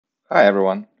Hi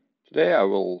everyone. Today I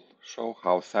will show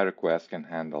how cy.request can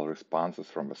handle responses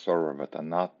from the server that are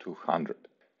not 200.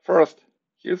 First,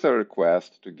 here's a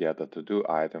request to get a to-do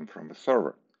item from the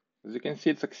server. As you can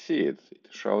see, it succeeds. It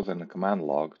shows in the command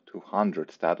log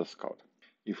 200 status code.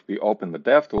 If we open the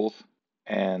DevTools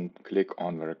and click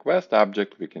on the request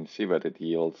object, we can see that it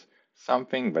yields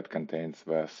something that contains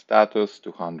the status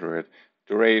 200,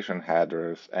 duration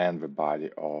headers, and the body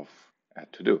of a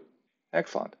to-do.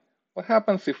 Excellent. What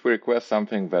happens if we request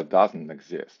something that doesn't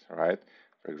exist, right?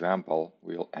 For example,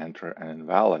 we'll enter an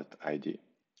invalid ID.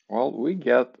 Well, we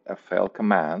get a fail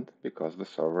command because the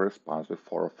server responds with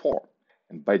 404.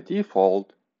 And by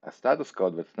default, a status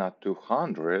code that's not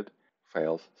 200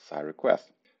 fails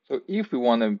cy.request. So if we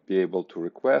want to be able to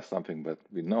request something that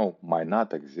we know might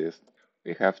not exist,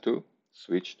 we have to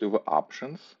switch to the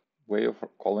options way of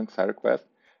calling cy.request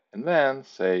and then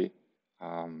say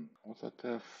what's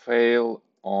that? Fail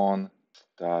on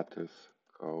status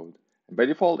code. And by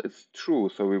default, it's true,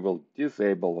 so we will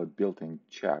disable a built-in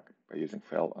check by using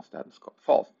fail on status code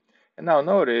false. And now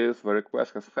notice the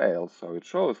request has failed, so it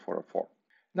shows 404.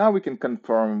 Now we can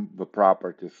confirm the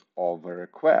properties of the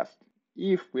request.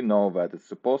 If we know that it's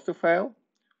supposed to fail,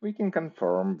 we can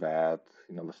confirm that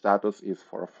the status is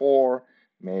 404,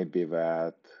 maybe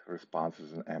that response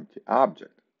is an empty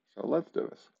object. So let's do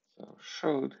this. So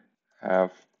should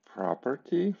have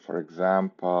property, for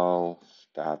example,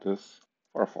 status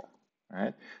 404.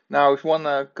 Right? Now, if you want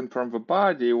to confirm the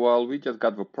body, well, we just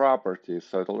got the property,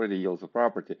 so it already yields a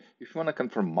property. If you want to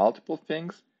confirm multiple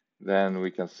things, then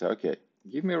we can say, okay,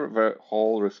 give me the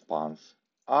whole response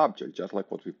object, just like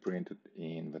what we printed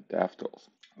in the DevTools.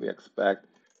 We expect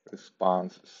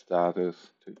response status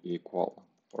to equal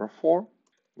 404.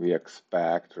 We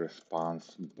expect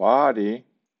response body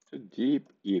to deep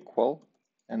equal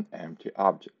an empty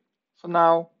object. So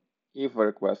now, if the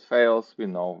request fails, we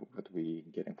know that we're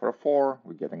getting 404,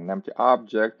 we're getting an empty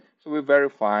object, so we're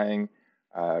verifying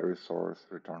a resource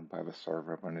returned by the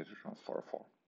server when it returns 404.